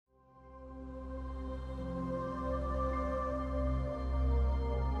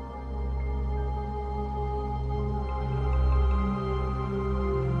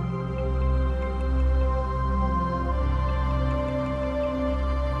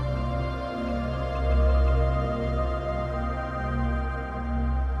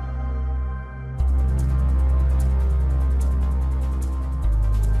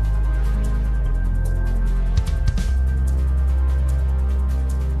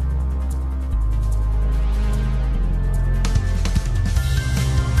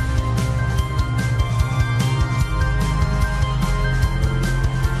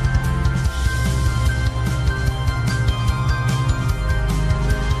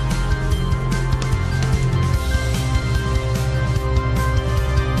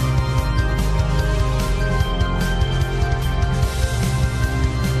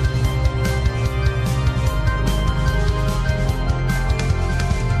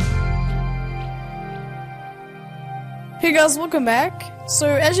Hey guys, welcome back. So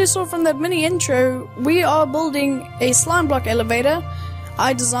as you saw from that mini intro, we are building a slime block elevator.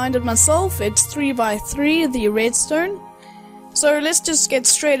 I designed it myself. It's 3x3, the redstone. So let's just get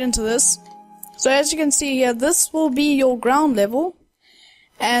straight into this. So as you can see here, this will be your ground level,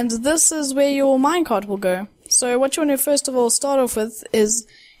 and this is where your minecart will go. So what you want to first of all start off with is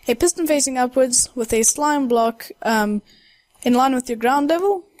a piston facing upwards with a slime block in line with your ground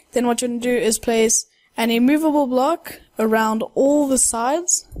level. Then what you want to do is place an immovable block around all the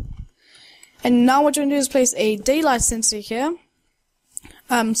sides. And now what you want to do is place a daylight sensor here,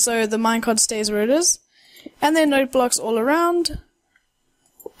 so the minecart stays where it is. And then note blocks all around,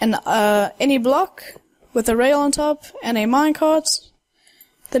 and any block with a rail on top and a minecart.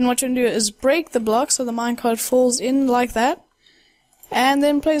 Then what you want to do is break the block so the minecart falls in like that. And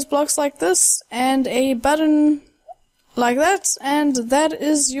then place blocks like this and a button like that, and that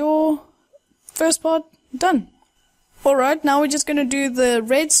is your first part done. Alright, now we're just going to do the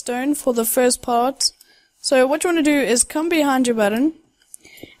redstone for the first part. So what you want to do is come behind your button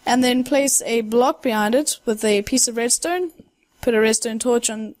and then place a block behind it with a piece of redstone. Put a redstone torch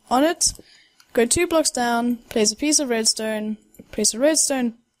on it. Go 2 blocks down, place a piece of redstone, place a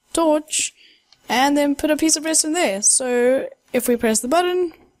redstone torch, and then put a piece of redstone there. So if we press the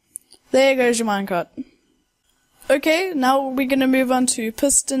button, there goes your minecart. Okay, now we're going to move on to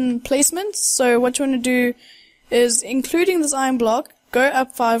piston placement. So what you want to do is, including this iron block, go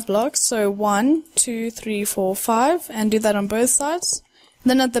up 5 blocks. So 1, 2, 3, 4, 5, and do that on both sides.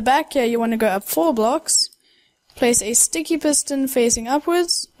 Then at the back here, you want to go up 4 blocks. Place a sticky piston facing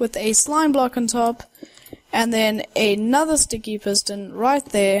upwards with a slime block on top, and then another sticky piston right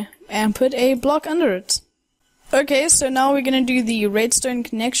there, and put a block under it. Okay, so now we're going to do the redstone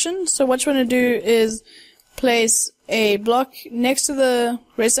connection. So what you want to do is place a block next to the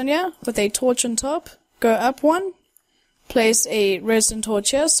redstone here with a torch on top. Go up 1. Place a redstone torch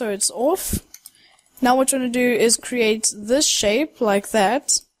here so it's off. Now what you want to do is create this shape like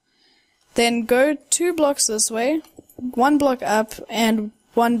that. Then go 2 blocks this way, 1 block up and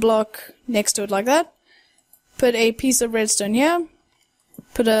 1 block next to it like that. Put a piece of redstone here.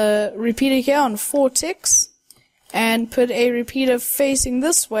 Put a repeater here on 4 ticks. And put a repeater facing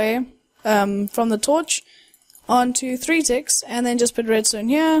this way from the torch onto 3 ticks, and then just put redstone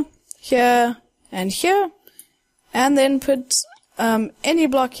here, here, and here, and then put any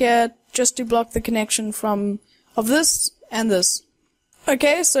block here just to block the connection of this and this.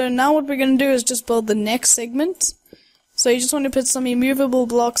 Okay, so now what we're going to do is just build the next segment. So you just want to put some immovable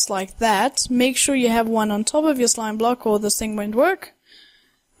blocks like that. Make sure you have one on top of your slime block or this thing won't work.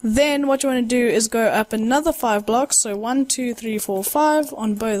 Then what you want to do is go up another 5 blocks, so 1, 2, 3, 4, 5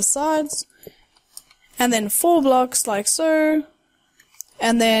 on both sides. And then 4 blocks like so.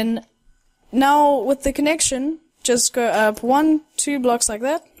 And then now with the connection, just go up 1, 2 blocks like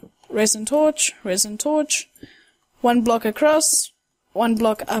that. Redstone torch, 1 block across, 1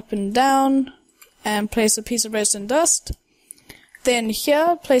 block up and down, and place a piece of redstone dust. Then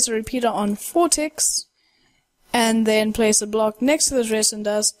here, place a repeater on 4 ticks, and then place a block next to this redstone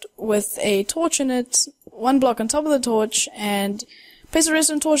dust with a torch in it, 1 block on top of the torch, and place a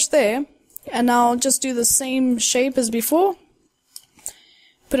redstone torch there. And now just do the same shape as before.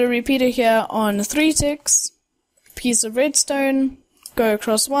 Put a repeater here on 3 ticks, piece of redstone, go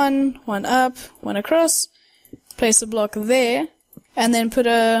across 1, 1 up, 1 across, place a block there, and then put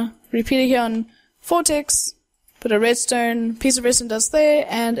a repeater here on 4 ticks, put a redstone, piece of redstone dust there,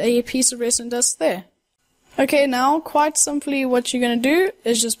 and a piece of redstone dust there. Okay, now quite simply what you're going to do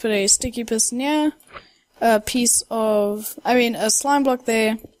is just put a sticky piston here, a slime block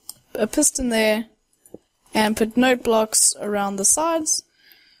there, a piston there, and put note blocks around the sides.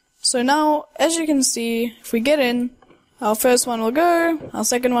 So now, as you can see, if we get in, our first one will go, our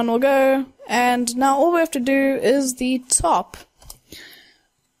second one will go, and now all we have to do is the top.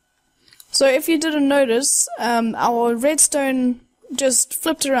 So if you didn't notice, our redstone just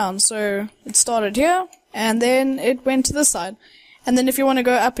flipped around, so it started here, and then it went to this side. And then if you want to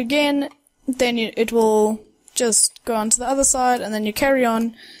go up again, then it will just go on to the other side, and then you carry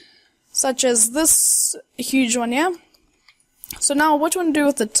on, such as this huge one here. So now what you want to do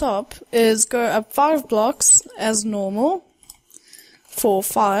with the top is go up 5 blocks as normal, 4,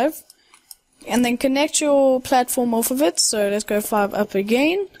 5, and then connect your platform off of it. So let's go 5 up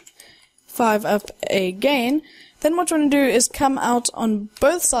again, 5 up again. Then what you want to do is come out on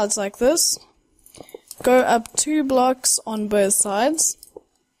both sides like this, go up 2 blocks on both sides,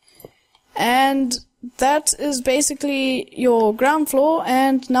 and that is basically your ground floor,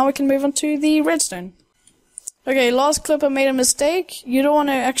 and now we can move on to the redstone. Okay, last clip I made a mistake. You don't want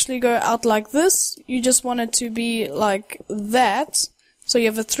to actually go out like this. You just want it to be like that. So you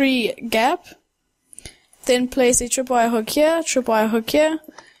have a 3 gap. Then place a tripwire hook here, tripwire hook here,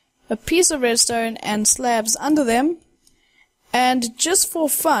 a piece of redstone and slabs under them. And just for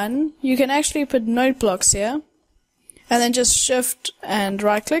fun, you can actually put note blocks here. And then just shift and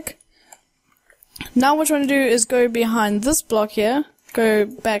right click. Now what you want to do is go behind this block here. Go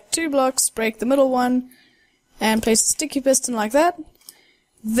back 2 blocks, break the middle one. And place a sticky piston like that.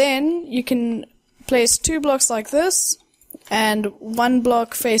 Then you can place 2 blocks like this, and 1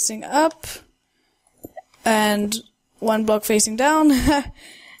 block facing up, and 1 block facing down,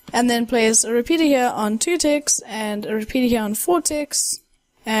 and then place a repeater here on 2 ticks, and a repeater here on 4 ticks,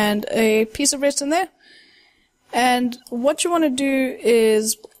 and a piece of redstone there. And what you want to do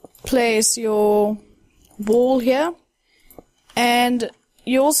is place your wall here, and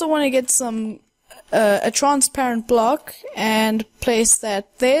you also want to get a transparent block and place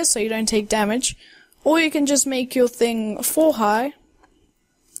that there so you don't take damage. Or you can just make your thing 4 high.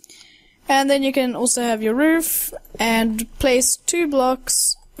 And then you can also have your roof and place 2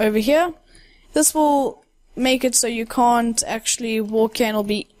 blocks over here. This will make it so you can't actually walk here and it'll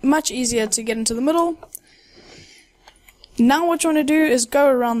be much easier to get into the middle. Now what you want to do is go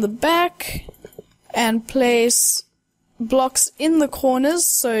around the back and place blocks in the corners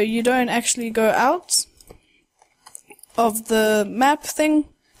so you don't actually go out of the map thing,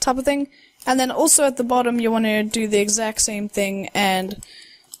 type of thing. And then also at the bottom you want to do the exact same thing and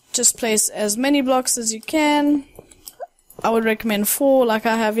just place as many blocks as you can. I would recommend 4 like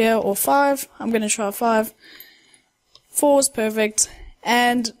I have here, or 5. I'm going to try 5. 4 is perfect.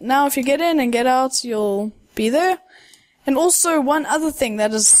 And now if you get in and get out, you'll be there. And also one other thing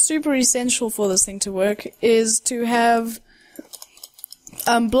that is super essential for this thing to work is to have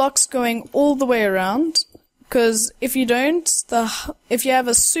blocks going all the way around. Because if you don't, if you have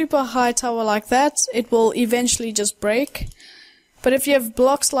a super high tower like that, it will eventually just break. But if you have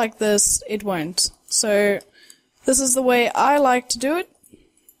blocks like this, it won't. So this is the way I like to do it.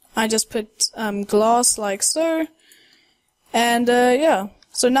 I just put glass like so. And yeah.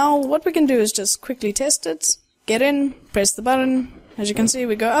 So now what we can do is just quickly test it. Get in, press the button. As you can see,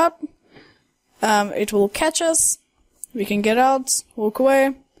 we go up. It will catch us. We can get out, walk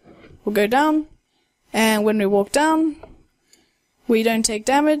away. We'll go down. And when we walk down, we don't take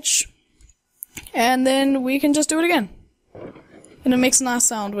damage. And then we can just do it again. And it makes a nice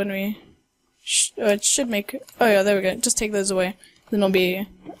sound when we... it should make... oh yeah, there we go. Just take those away. Then it'll be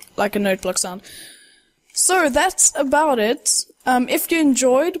like a note block sound. So that's about it. If you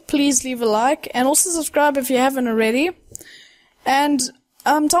enjoyed, please leave a like. And also subscribe if you haven't already. And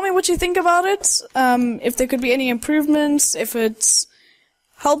tell me what you think about it. If there could be any improvements. If it's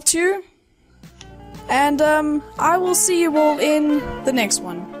helped you. And I will see you all in the next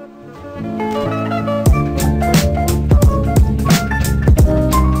one.